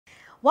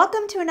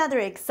Welcome to another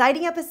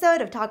exciting episode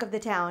of Talk of the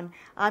Town.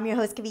 I'm your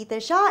host Kavita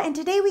Shah, and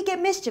today we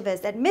get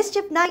mischievous at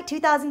Mischief Night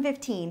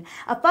 2015,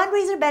 a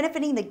fundraiser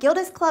benefiting the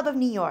Gildas Club of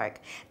New York.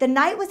 The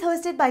night was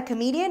hosted by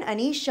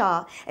comedian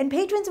Shah, and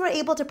patrons were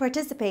able to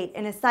participate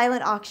in a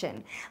silent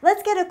auction.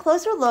 Let's get a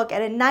closer look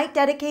at a night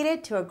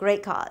dedicated to a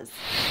great cause.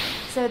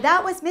 So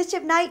that was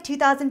Mischief Night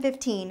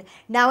 2015.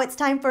 Now it's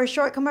time for a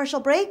short commercial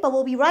break, but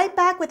we'll be right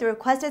back with the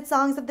requested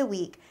songs of the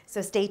week,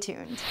 so stay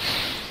tuned.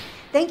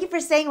 Thank you for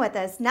staying with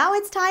us. Now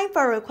it's time for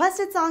our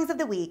requested songs of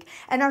the week.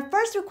 And our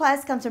first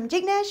request comes from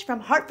Jignesh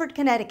from Hartford,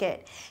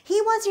 Connecticut. He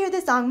wants to hear the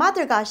song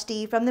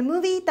Matargashti from the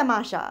movie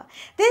Tamasha.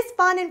 This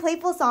fun and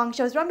playful song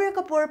shows Ranbir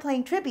Kapoor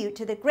playing tribute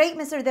to the great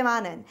Mr.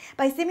 Devanand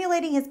by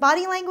simulating his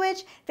body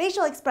language,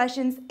 facial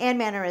expressions, and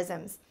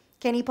mannerisms.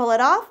 Can he pull it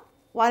off?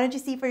 Why don't you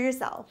see for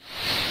yourself?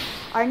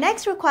 Our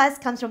next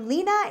request comes from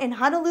Lena in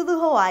Honolulu,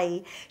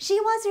 Hawaii. She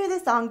wants to hear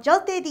the song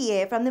Jal Te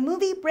Diye from the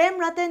movie Prem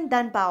Ratan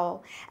Dhan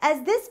Pao.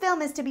 As this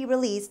film is to be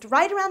released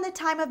right around the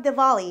time of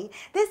Diwali,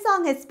 this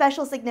song has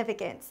special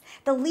significance.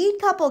 The lead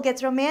couple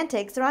gets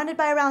romantic surrounded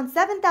by around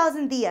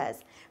 7,000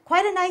 diyas.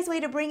 Quite a nice way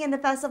to bring in the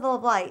Festival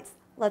of Lights.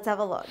 Let's have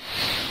a look.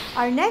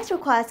 Our next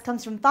request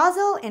comes from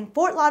Fazil in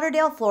Fort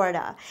Lauderdale,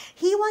 Florida.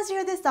 He wants to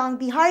hear the song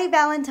Bihari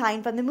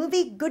Valentine from the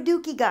movie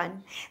Guddu Ki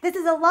Gun. This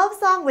is a love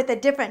song with a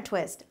different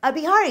twist, a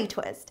Bihari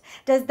twist.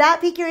 Does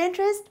that pique your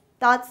interest?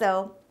 Thought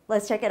so.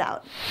 Let's check it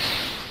out.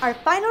 Our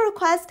final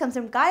request comes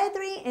from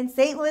Gayatri in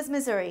St. Louis,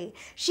 Missouri.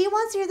 She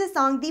wants to hear the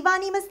song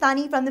Divani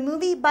Mastani from the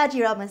movie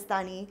Bajirao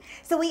Mastani.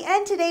 So we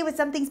end today with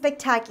something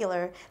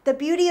spectacular. The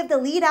beauty of the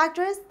lead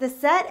actress, the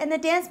set, and the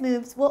dance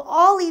moves will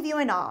all leave you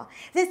in awe.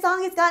 This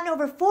song has gotten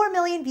over 4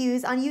 million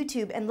views on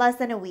YouTube in less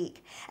than a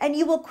week, and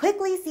you will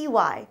quickly see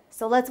why.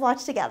 So let's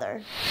watch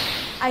together.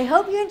 I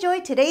hope you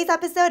enjoyed today's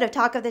episode of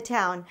Talk of the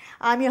Town.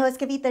 I'm your host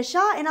Kavita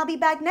Shah, and I'll be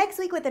back next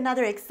week with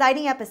another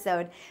exciting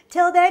episode.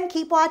 Till then,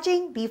 keep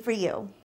watching B4U.